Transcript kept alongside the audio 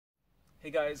Hey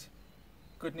guys,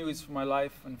 good news for my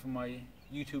life and for my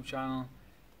YouTube channel.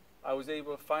 I was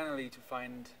able finally to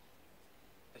find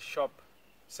a shop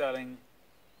selling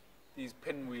these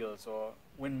pinwheels or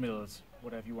windmills,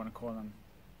 whatever you want to call them.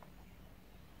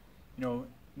 You know,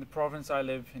 in the province I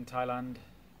live in Thailand,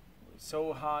 it was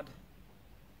so hard.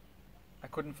 I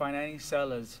couldn't find any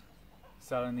sellers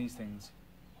selling these things.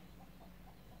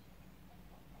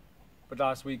 But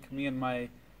last week, me and my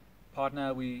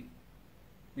partner, we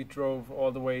drove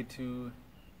all the way to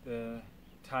the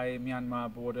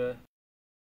Thai-Myanmar border,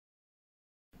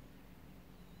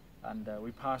 and we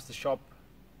passed the shop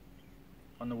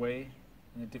on the way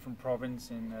in a different province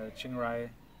in Chiang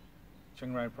Rai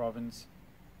province,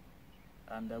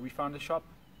 and we found a shop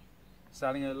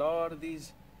selling a lot of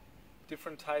these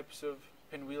different types of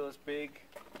pinwheels, big,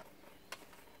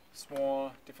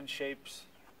 small, different shapes.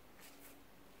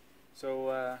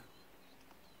 So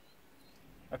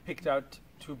I picked out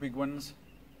two big ones.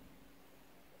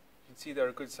 You can see they're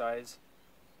a good size.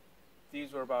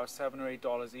 These were about $7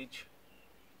 or $8 each,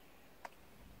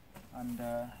 and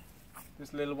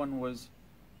this little one was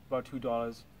about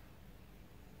 $2.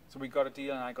 So we got a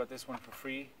deal, and I got this one for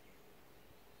free,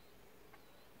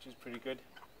 which is pretty good.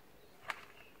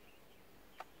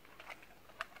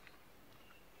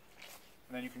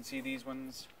 And then you can see these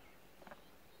ones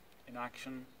in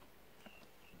action.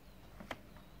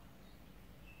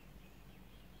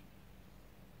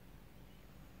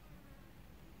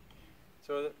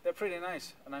 So they're pretty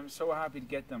nice, and I'm so happy to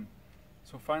get them.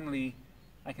 So finally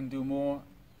I can do more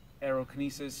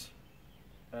Aerokinesis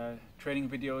training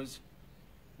videos.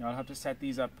 You know, I'll have to set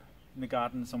these up in the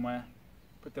garden somewhere,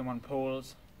 put them on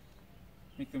poles,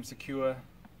 make them secure.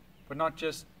 But not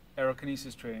just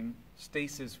Aerokinesis training,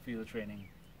 Stasis field training.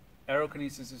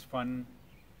 Aerokinesis is fun.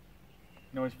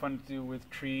 You know, it's fun to do with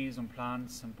trees and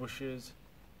plants and bushes.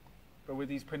 But with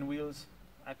these pinwheels,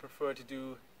 I prefer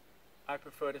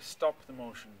to stop the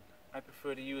motion. I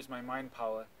prefer to use my mind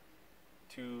power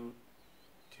to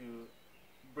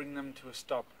bring them to a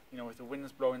stop. You know, if the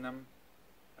wind's blowing them,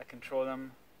 I control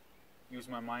them, use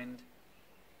my mind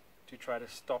to try to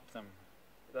stop them.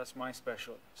 That's my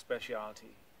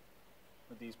speciality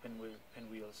with these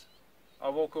pinwheels.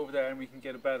 I'll walk over there and we can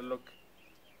get a better look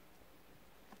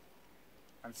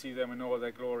and see them in all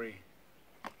their glory.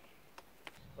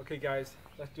 Okay guys,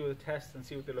 let's do the test and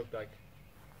see what they look like.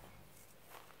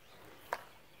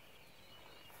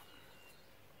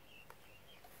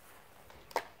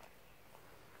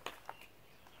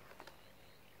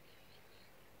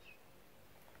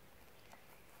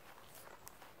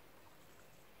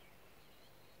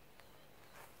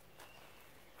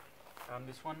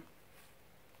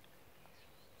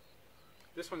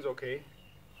 This one's okay,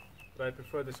 but I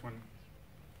prefer this one.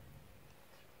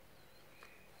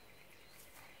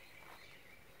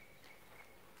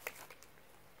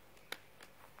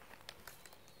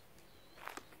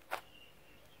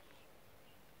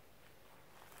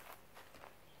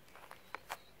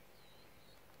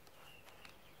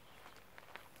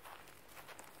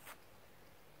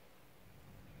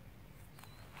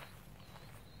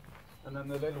 And then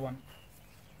the little one.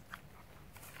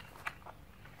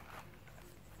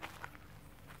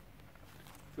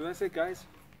 So that's it guys,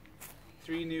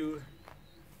 3 new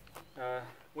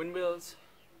windmills.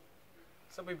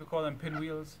 Some people call them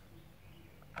pinwheels.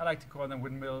 I like to call them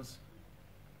windmills,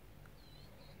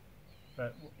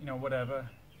 but you know, whatever.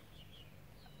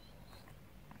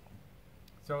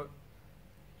 So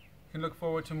you can look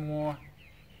forward to more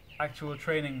actual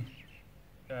training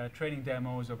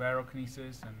demos of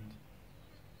Aerokinesis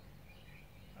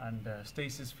and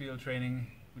Stasis field training,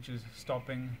 which is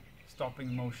stopping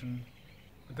motion.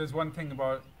 But there's one thing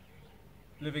about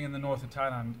living in the north of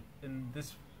Thailand, in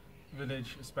this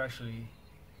village especially.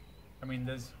 I mean,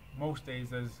 most days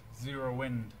there's zero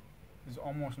wind. There's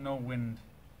almost no wind,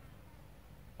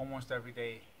 almost every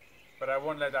day. But I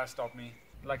won't let that stop me.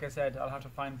 Like I said, I'll have to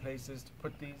find places to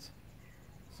put these,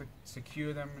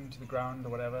 secure them into the ground or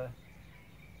whatever,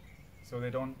 so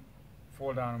they don't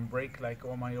fall down and break like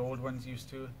all my old ones used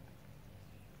to.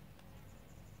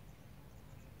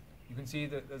 You can see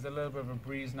that there's a little bit of a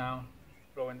breeze now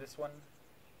blowing this one,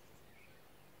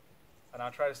 and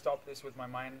I'll try to stop this with my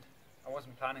mind. I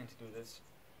wasn't planning to do this.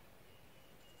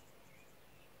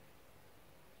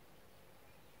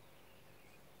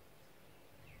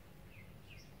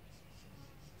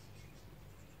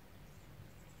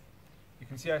 You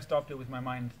can see I stopped it with my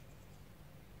mind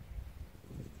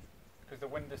because the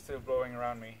wind is still blowing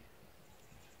around me.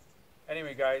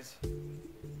 Anyway guys,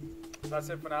 that's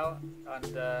it for now,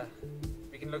 and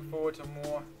we can look forward to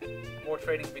more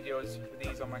training videos with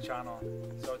these on my channel.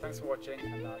 So thanks for watching,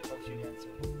 and I'll talk to you again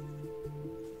soon.